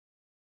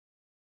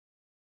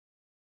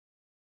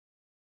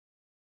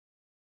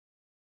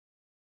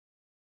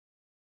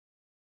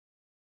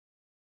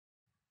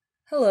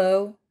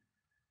Hello,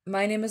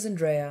 my name is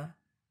Andrea.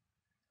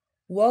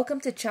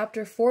 Welcome to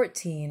Chapter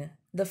 14,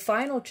 the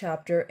final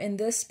chapter in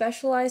this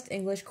specialized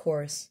English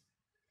course.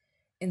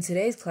 In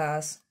today's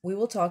class, we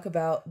will talk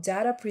about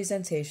data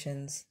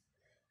presentations.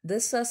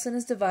 This lesson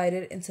is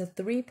divided into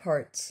 3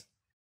 parts.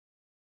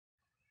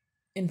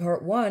 In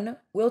Part 1,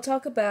 we'll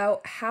talk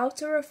about how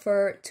to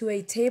refer to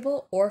a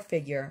table or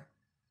figure.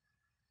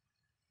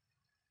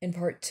 In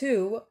Part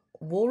 2,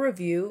 we'll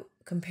review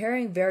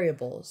comparing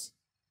variables.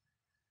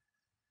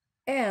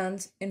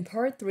 And in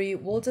Part 3,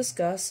 we'll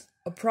discuss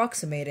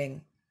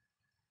approximating.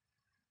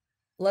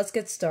 Let's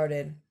get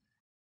started.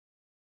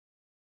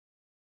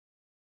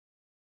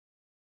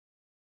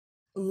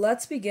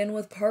 Let's begin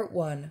with Part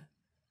 1,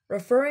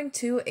 referring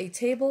to a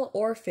table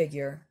or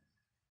figure.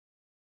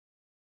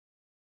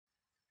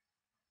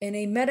 In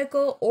a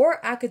medical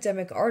or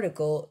academic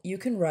article, you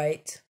can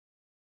write,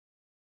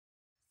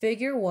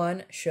 Figure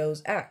 1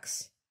 shows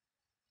X.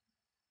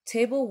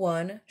 Table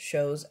 1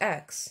 shows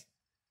X.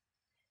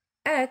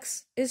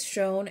 X is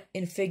shown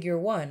in Figure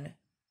 1.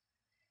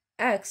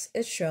 X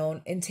is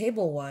shown in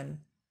Table 1.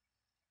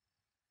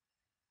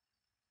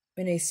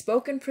 In a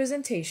spoken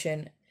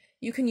presentation,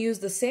 you can use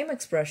the same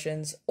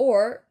expressions,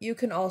 or you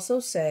can also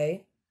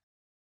say,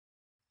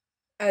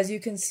 as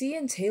you can see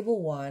in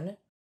Table 1,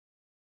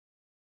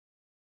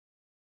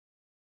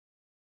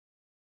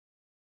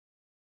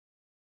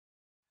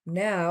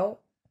 now,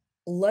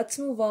 let's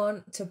move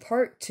on to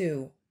Part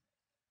 2,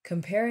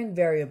 comparing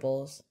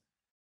variables.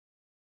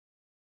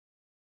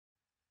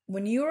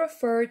 When you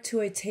refer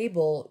to a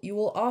table, you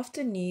will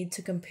often need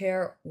to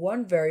compare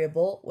one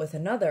variable with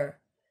another.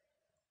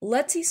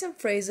 Let's see some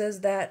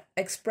phrases that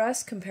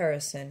express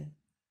comparison.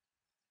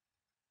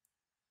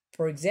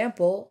 For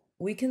example,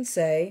 we can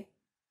say,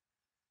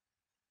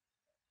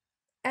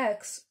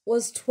 X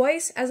was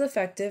twice as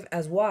effective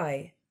as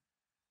Y.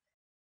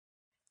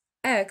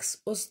 X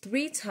was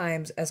 3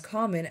 times as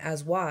common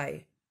as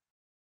Y.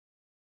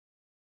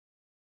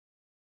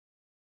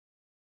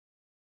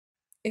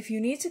 If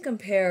you need to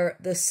compare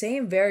the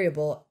same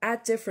variable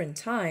at different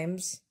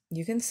times,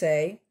 you can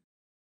say,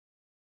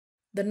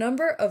 the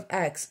number of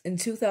X in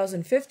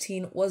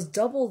 2015 was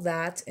double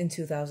that in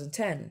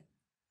 2010.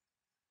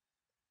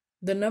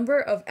 The number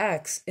of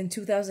X in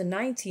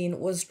 2019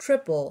 was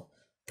triple,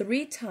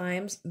 3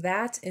 times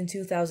that in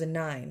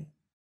 2009.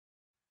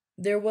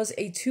 There was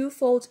a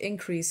 2-fold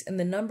increase in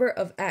the number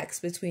of X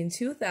between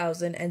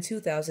 2000 and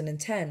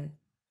 2010.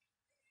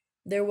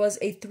 There was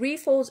a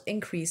 3-fold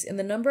increase in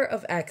the number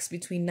of X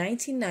between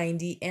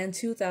 1990 and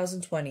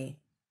 2020.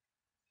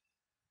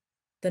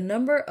 The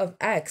number of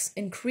X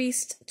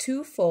increased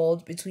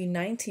 2-fold between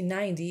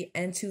 1990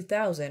 and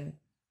 2000.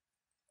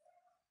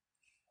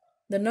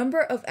 The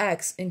number of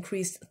X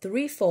increased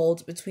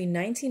 3-fold between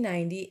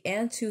 1990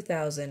 and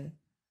 2000.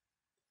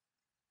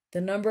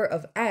 The number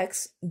of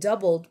X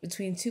doubled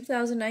between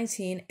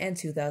 2019 and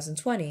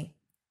 2020.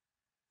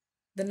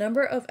 The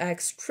number of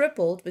X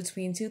tripled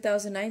between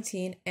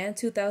 2019 and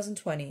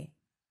 2020.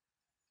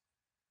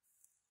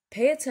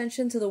 Pay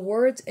attention to the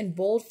words in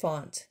bold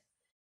font.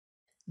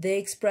 They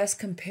express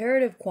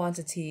comparative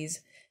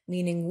quantities,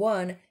 meaning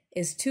one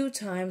is 2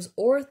 times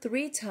or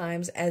 3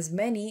 times as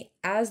many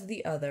as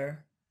the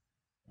other.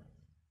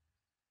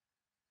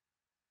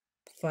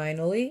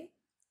 Finally,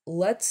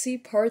 let's see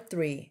Part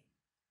 3,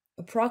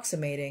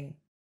 approximating.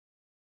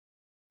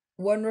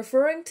 When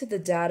referring to the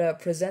data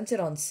presented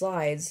on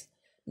slides,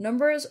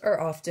 numbers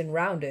are often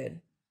rounded.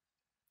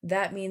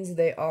 That means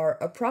they are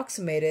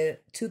approximated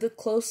to the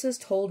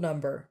closest whole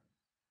number.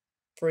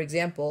 For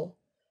example,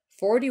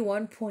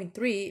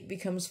 41.3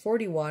 becomes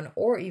 41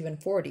 or even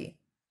 40.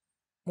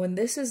 When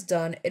this is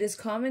done, it is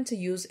common to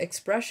use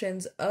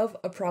expressions of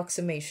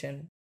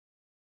approximation.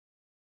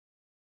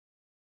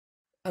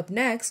 Up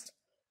next,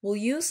 we'll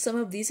use some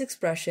of these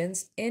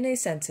expressions in a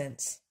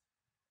sentence.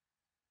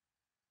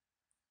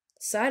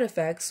 Side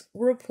effects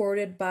were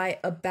reported by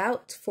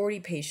about 40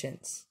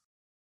 patients.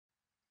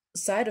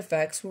 Side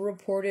effects were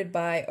reported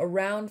by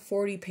around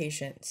 40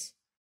 patients.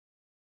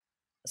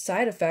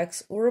 Side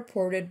effects were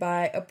reported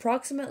by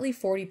approximately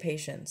 40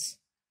 patients.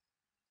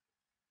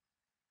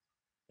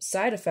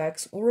 Side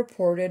effects were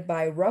reported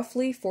by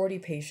roughly 40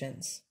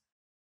 patients.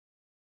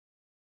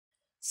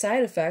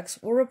 Side effects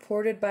were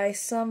reported by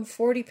some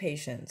 40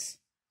 patients.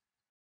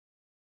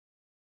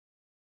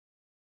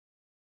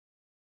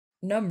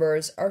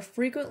 Numbers are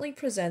frequently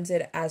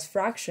presented as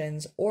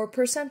fractions or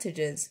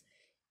percentages,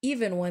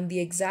 even when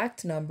the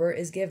exact number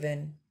is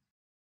given.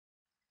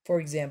 For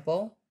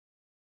example,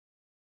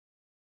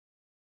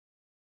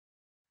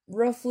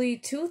 roughly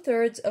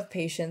 2/3 of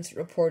patients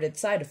reported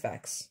side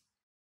effects.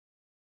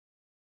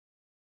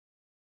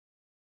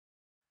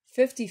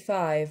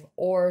 55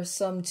 or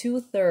some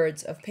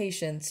 2/3 of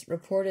patients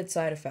reported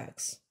side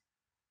effects.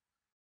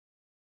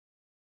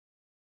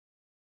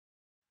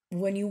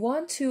 When you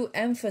want to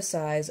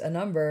emphasize a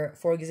number,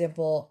 for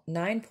example,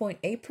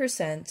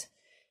 9.8%,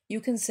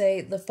 you can say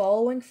the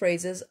following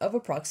phrases of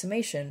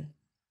approximation.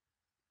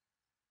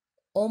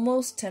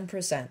 Almost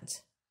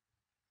 10%.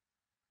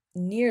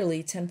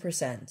 Nearly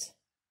 10%.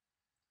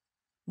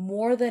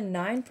 more than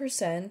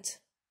 9%,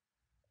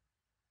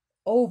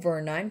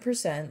 over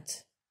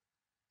 9%,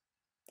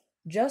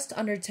 just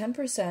under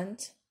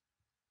 10%,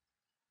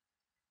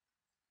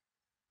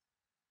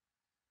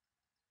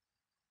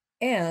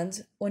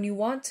 and when you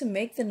want to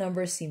make the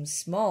number seem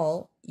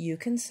small, you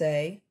can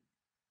say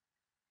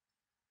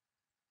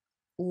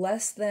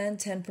less than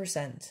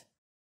 10%.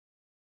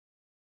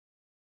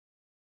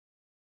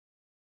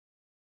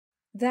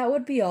 That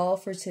would be all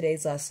for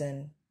today's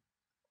lesson.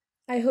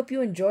 I hope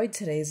you enjoyed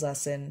today's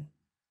lesson.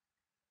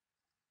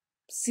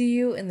 See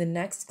you in the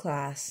next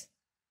class.